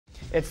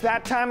It's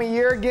that time of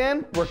year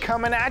again. We're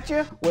coming at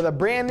you with a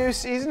brand new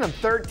season of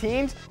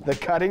 13's The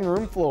Cutting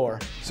Room Floor.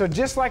 So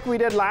just like we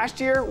did last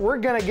year, we're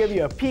gonna give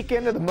you a peek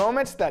into the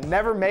moments that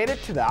never made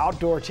it to the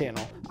Outdoor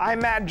Channel.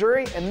 I'm Matt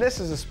Drury, and this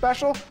is a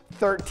special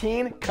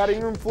 13 Cutting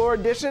Room Floor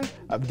edition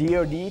of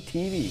DoD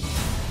TV.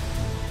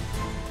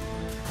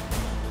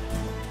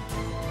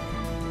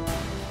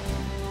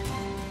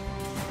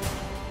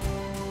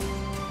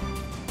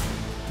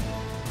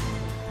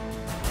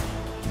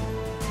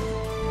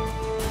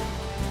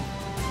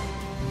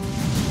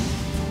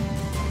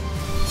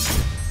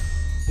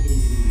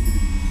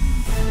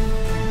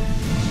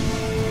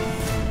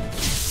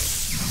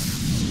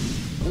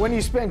 When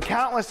you spend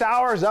countless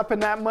hours up in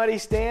that muddy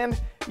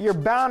stand, you're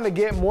bound to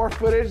get more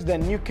footage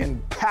than you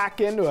can pack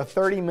into a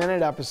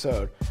 30-minute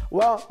episode.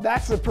 Well,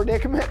 that's the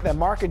predicament that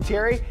Mark and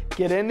Terry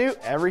get into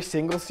every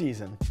single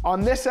season.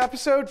 On this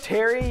episode,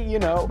 Terry, you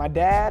know, my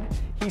dad,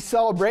 he's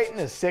celebrating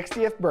his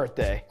 60th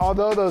birthday.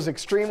 Although those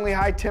extremely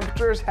high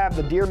temperatures have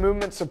the deer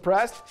movement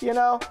suppressed, you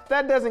know,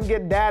 that doesn't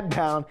get Dad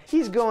down.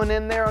 He's going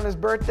in there on his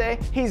birthday,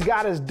 he's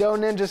got his doe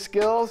ninja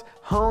skills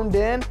honed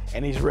in,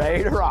 and he's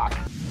ready to rock.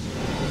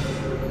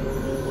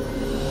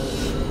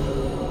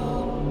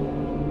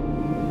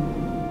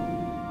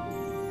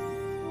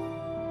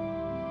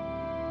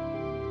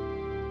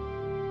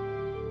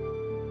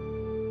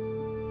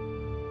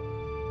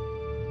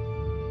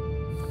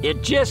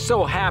 It just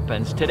so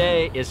happens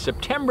today is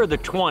September the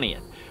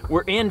 20th.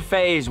 We're in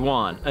phase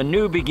one, a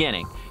new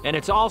beginning, and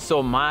it's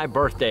also my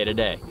birthday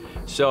today.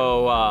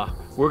 So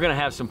we're gonna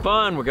have some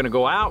fun, we're gonna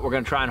go out, we're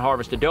gonna try and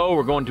harvest a doe,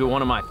 we're going to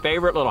one of my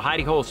favorite little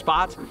hidey hole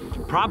spots,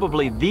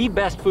 probably the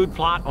best food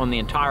plot on the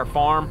entire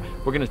farm.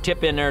 We're gonna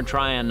tip in there and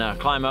try and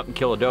climb up and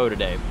kill a doe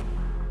today.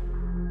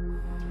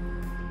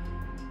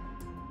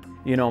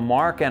 You know,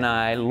 Mark and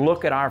I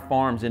look at our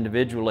farms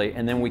individually,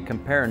 and then we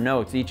compare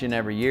notes each and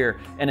every year,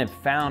 and have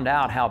found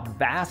out how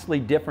vastly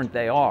different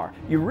they are.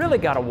 You really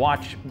got to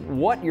watch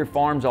what your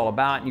farm's all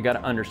about, and you got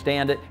to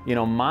understand it. You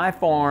know, my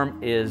farm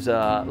is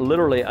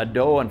literally a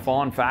doe and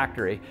fawn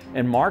factory,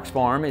 and Mark's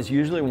farm is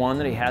usually one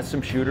that he has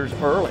some shooters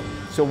early.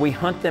 So we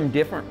hunt them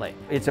differently.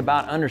 It's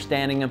about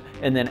understanding them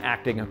and then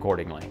acting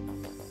accordingly.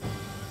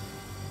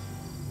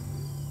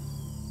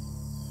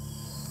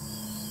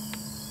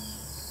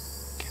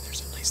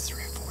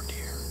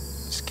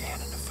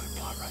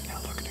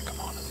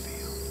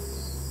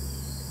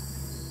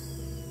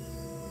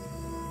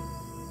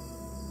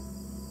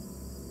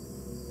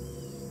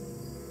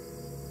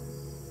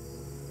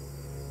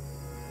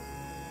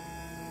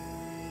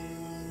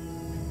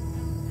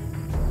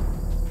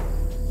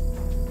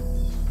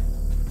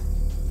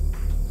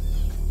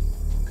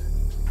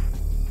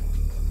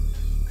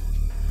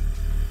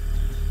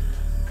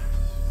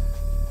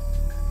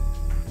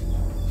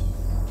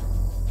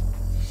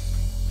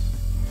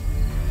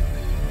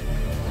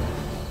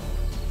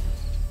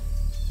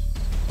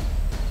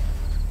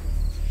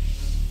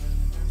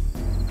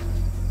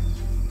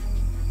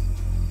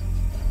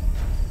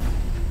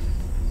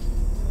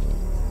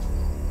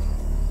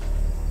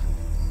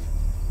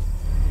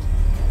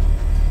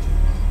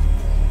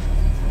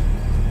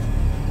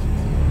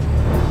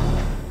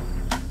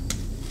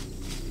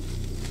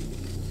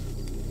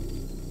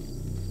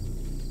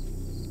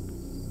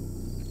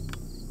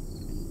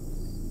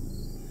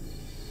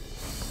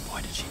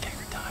 Did she take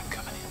her time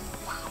coming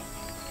in? Wow.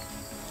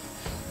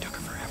 Took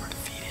her forever to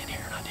feed in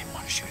here, and I didn't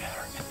want to shoot at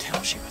her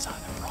until she was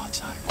either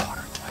broadside or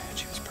waterclad.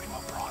 She was pretty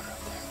well broad up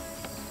there.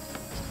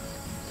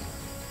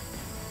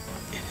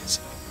 It is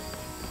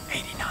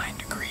 89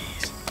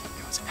 degrees.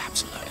 It was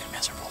absolutely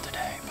miserable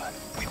today, but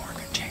we weren't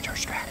going to change our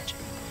strategy.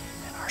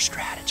 And our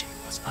strategy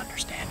was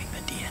understanding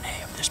the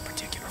DNA of this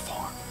particular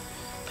farm.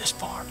 This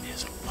farm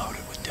is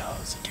loaded with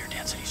does. The deer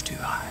density is too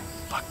high.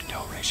 Buck to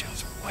doe ratio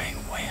is way,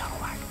 way out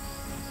of whack.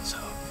 So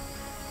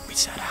we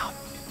set out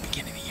at the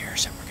beginning of the year,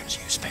 said we're going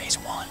to use phase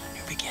one, a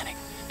new beginning,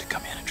 to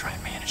come in and try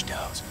and manage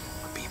does.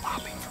 We're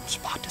bebopping from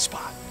spot to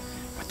spot.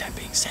 With that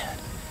being said,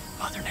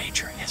 Mother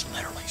Nature has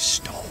literally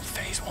stole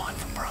phase one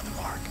from Brother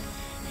Mark.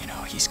 You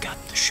know, he's got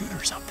the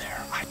shooters up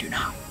there. I do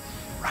not.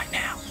 Right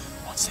now,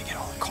 once they get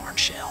all the corn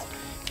shelled,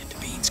 get the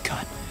beans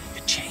cut,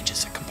 it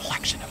changes the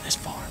complexion of this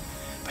farm.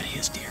 But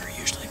his deer are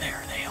usually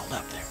there. They held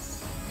up there.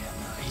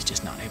 And he's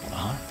just not able to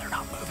hunt. They're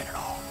not moving at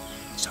all.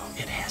 So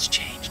it has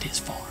changed his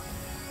farm.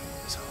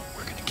 So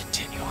we're going to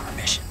continue on our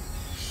mission.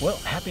 Well,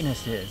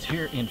 happiness is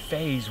here in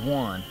phase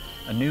one,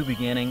 a new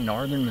beginning,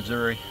 northern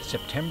Missouri,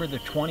 September the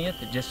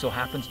 20th. It just so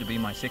happens to be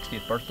my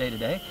 60th birthday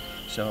today.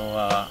 So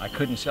I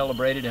couldn't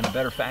celebrate it in a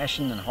better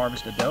fashion than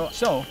harvest a doe.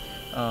 So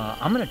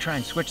I'm going to try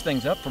and switch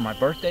things up for my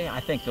birthday. I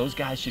think those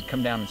guys should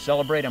come down and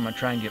celebrate. I'm going to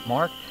try and get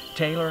Mark,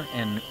 Taylor,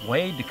 and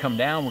Wade to come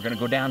down. We're going to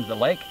go down to the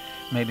lake,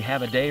 maybe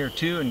have a day or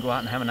two and go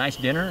out and have a nice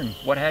dinner and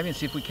what have you, and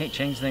see if we can't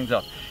change things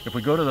up. If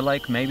we go to the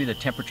lake, maybe the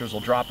temperatures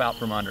will drop out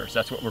from under us.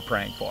 That's what we're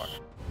praying for.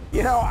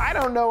 You know, I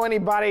don't know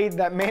anybody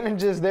that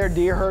manages their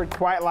deer herd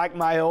quite like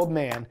my old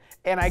man.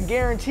 And I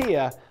guarantee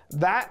you,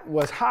 That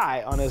was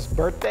high on his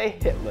birthday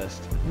hit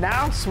list.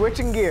 Now,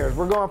 switching gears,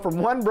 we're going from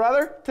one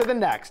brother to the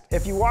next.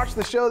 If you watched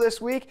the show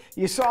this week,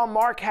 you saw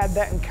Mark had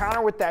that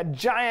encounter with that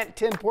giant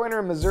 10-pointer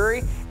in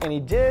Missouri, and he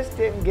just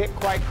didn't get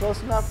quite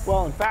close enough.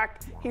 Well, in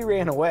fact, he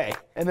ran away.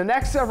 In the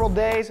next several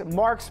days,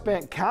 Mark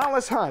spent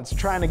countless hunts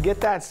trying to get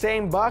that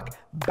same buck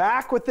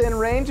back within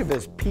range of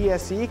his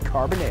PSE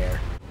Carbonaire.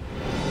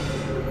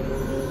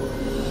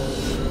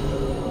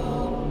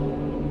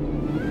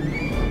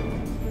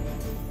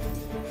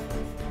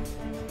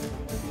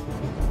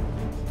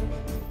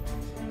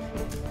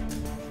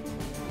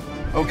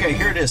 Okay,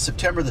 here it is,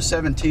 September the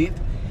 17th,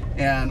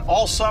 and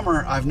all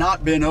summer I've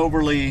not been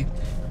overly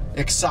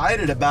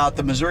excited about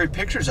the Missouri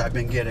pictures I've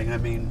been getting. I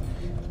mean,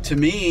 to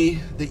me,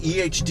 the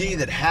EHD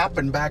that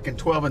happened back in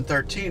 12 and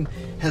 13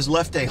 has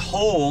left a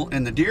hole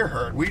in the deer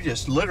herd. We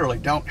just literally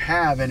don't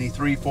have any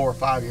 3, 4,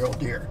 5-year-old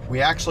deer.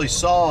 We actually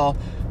saw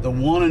the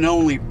one and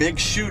only big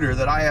shooter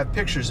that I have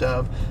pictures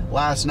of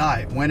last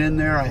night. Went in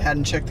there, I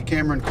hadn't checked the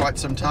camera in quite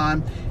some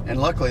time,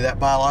 and luckily that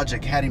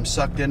biologic had him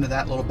sucked into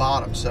that little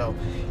bottom. So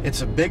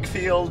it's a big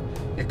field,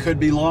 it could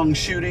be long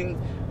shooting,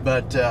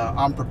 but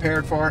I'm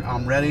prepared for it,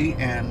 I'm ready,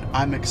 and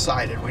I'm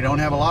excited. We don't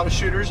have a lot of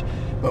shooters,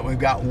 but we've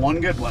got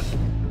one good one.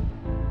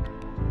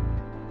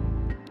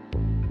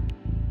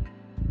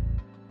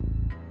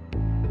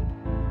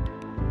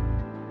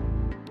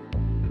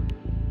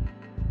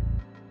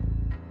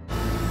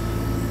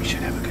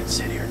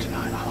 Sit here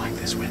tonight. I like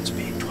this wind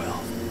speed,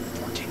 12,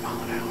 14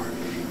 mile an hour.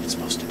 It's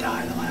supposed to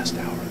die the last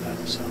hour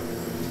though, so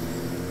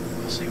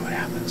we'll see what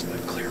happens. But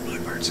clear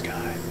bluebird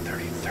sky,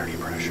 30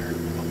 pressure,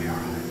 we'll be all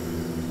right.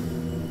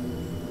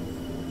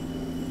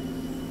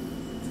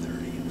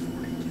 30 and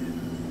 42.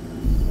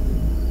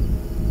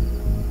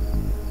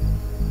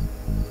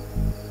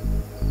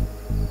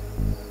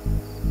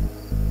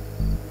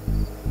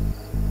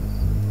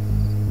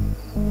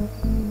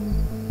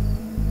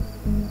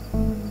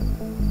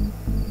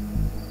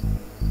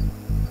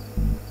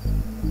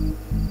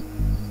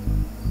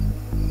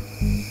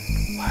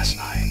 Last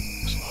night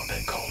was a little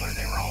bit colder.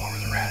 They were all over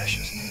the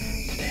radishes.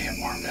 Today it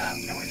warmed up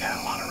and we've had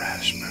a lot of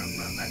radish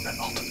movement, but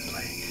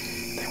ultimately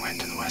they went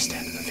to the west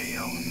end of the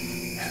field,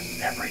 and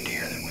every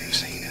deer that we've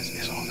seen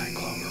is on that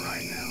clover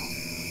right now.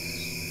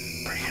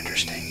 Pretty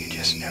interesting. You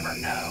just never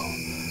know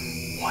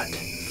what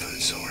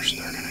food source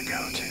they're going to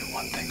go to.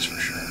 One thing's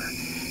for sure,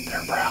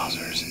 they're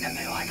browsers and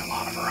they like a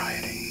lot of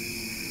variety.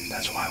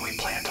 That's why we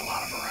plant a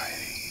lot of variety.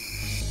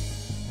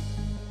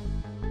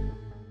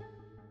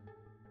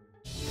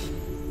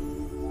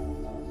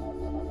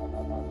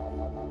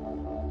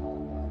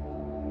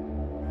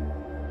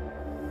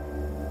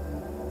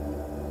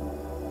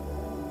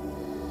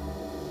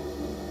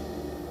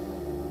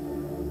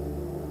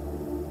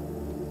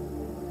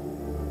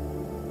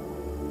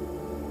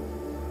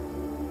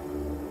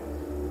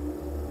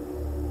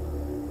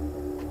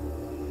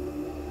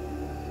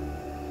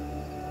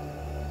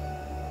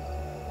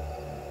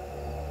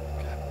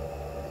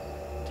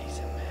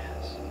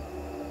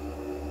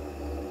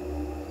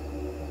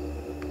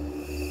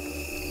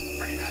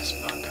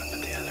 Buck up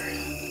at the other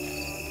end.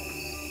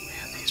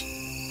 Man, these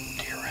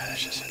deer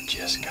radishes have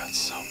just got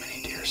so many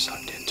deer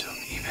sucked into them,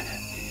 even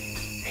at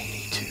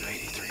 82,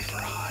 83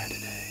 for a high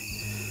today.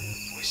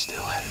 We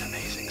still had an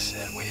amazing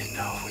sit. We didn't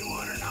know if we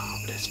would or not,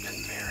 but it's been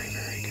very,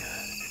 very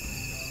good.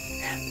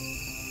 And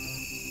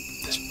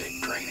this big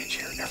drainage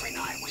here, every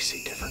night we see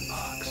different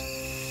bucks.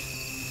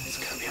 It's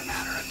going to be a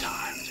matter of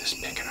time,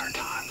 just picking our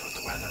times with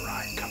the weather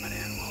right, coming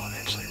in, we'll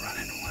eventually run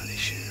into one of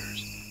these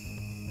shooters.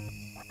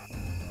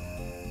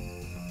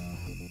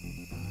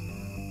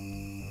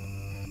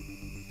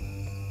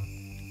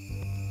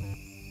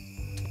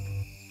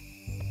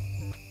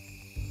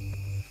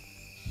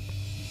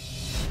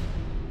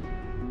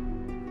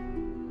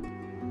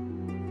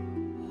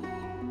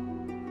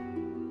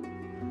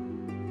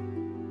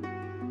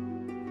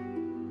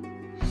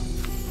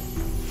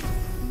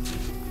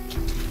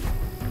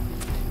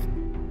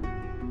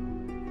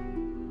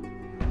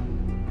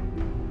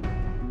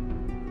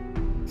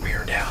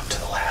 Down to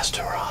the last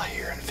hurrah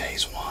here in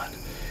phase 1.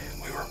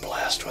 We were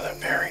blessed with a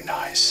very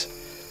nice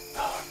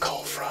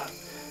cold front.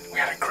 We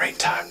had a great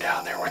time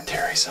down there with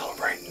Terry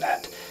celebrating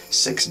that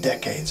 6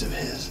 decades of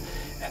his,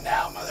 and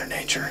now Mother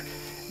Nature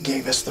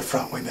gave us the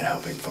front we've been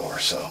hoping for.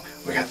 So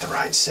we got the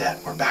right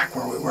set. We're back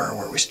where we were,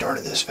 where we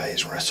started this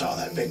phase, where I saw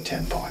that big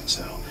 10 point.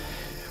 So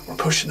we're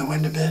pushing the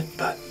wind a bit,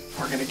 but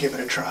we're going to give it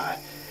a try.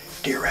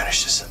 Deer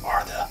radishes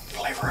are the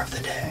flavor of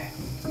the day.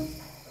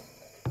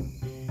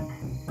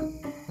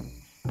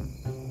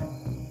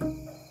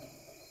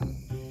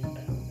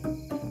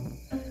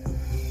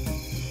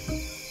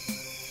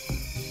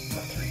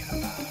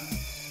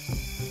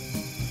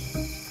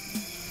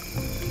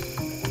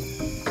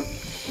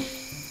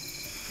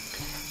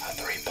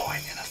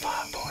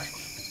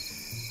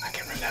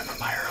 Remember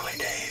my early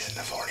days in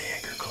the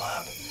 40-acre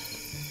club.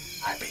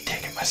 I'd be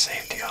taking my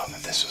safety off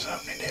if this was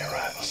opening day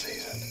arrival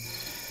season.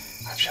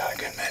 I've shot a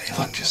good many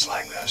look just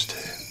like those two.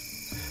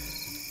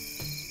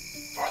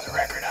 For the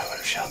record, I would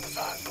have shot the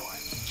 5 point.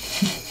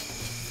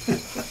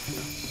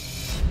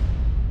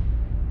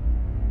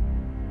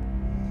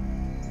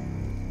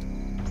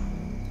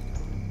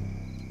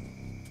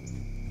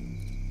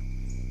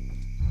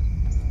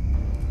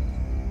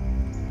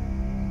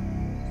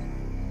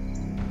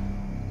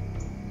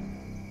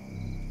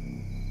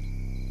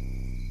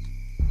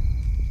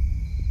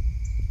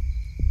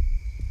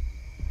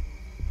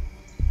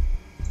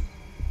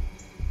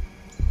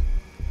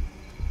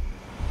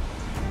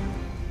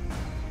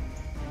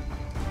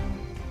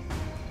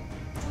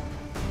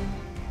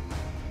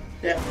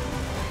 Yeah.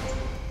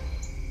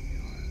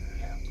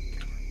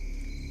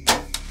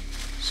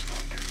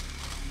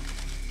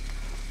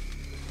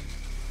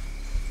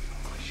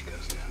 She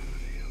goes down the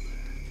field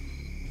there.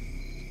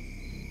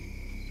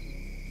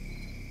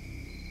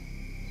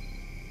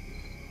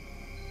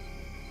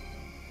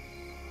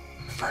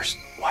 First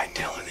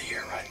whitetail of the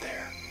year right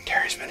there.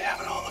 Terry's been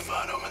having all the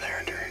fun over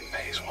there during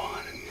phase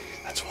 1. And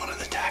that's one of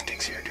the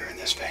tactics here during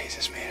this phase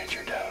is manage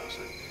your does.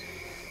 And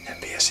that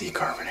BSE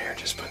carbon air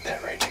just put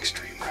that range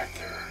extreme right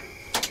there.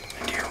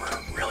 The deer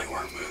really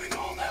weren't moving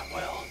all that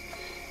well.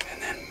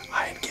 And then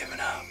I had given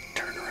up,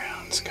 turned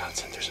around. Scott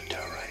said there's a doe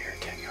right here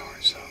at 10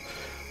 yards. So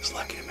I was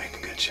lucky to make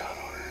a good shot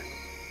on her.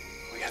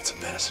 We got some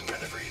venison for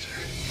the freezer.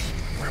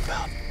 We're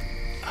about,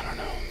 I don't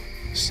know,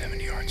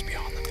 70 yards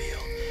beyond the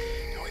field.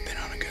 And we've been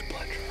on a good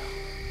blood trail.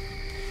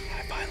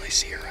 I finally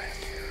see her right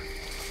up here.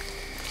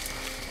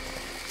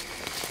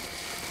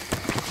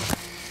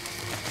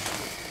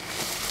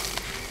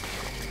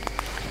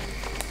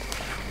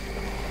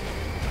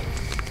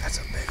 That's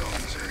a big old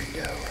Missouri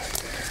doe right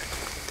there.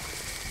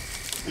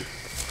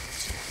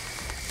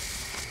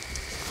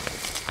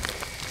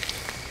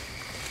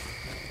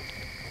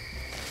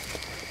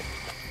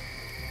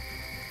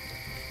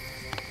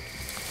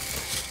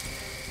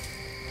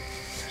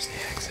 There's the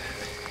exit.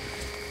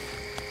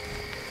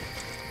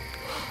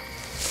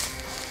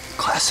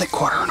 Classic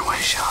quarter and away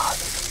shot.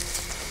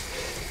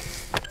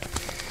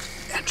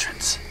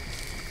 Entrance.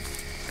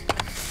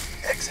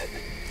 Exit.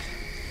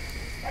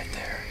 Right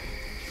there.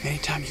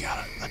 Anytime you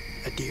got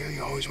a deer,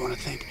 you always want to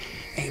think,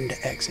 aim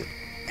to exit.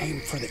 Aim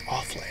for the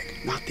off leg,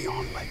 not the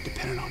on leg,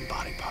 depending on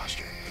body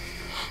posture.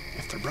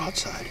 If they're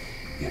broadside,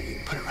 you can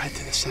put it right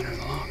through the center of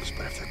the lungs,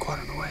 but if they're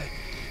quartering away,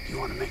 you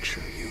want to make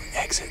sure you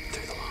exit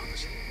through the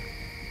lungs.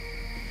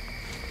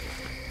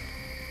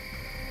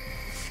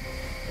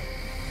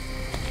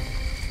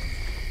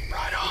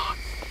 Right on.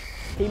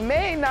 He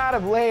may not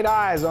have laid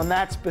eyes on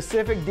that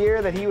specific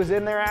deer that he was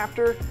in there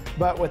after,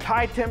 but with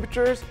high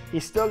temperatures, he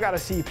still got to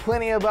see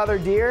plenty of other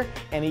deer,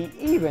 and he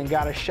even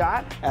got a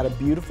shot at a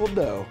beautiful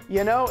doe.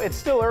 You know, it's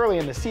still early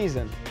in the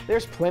season.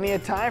 There's plenty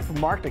of time for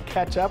Mark to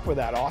catch up with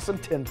that awesome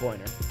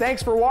 10-pointer.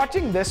 Thanks for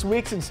watching this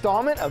week's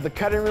installment of The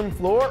Cutting Room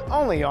Floor,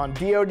 only on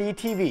DoD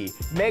TV.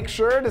 Make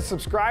sure to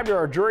subscribe to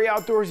our Drury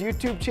Outdoors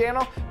YouTube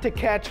channel to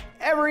catch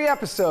every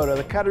episode of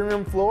The Cutting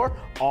Room Floor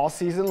all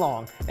season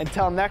long.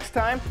 Until next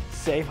time,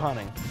 safe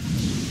hunting.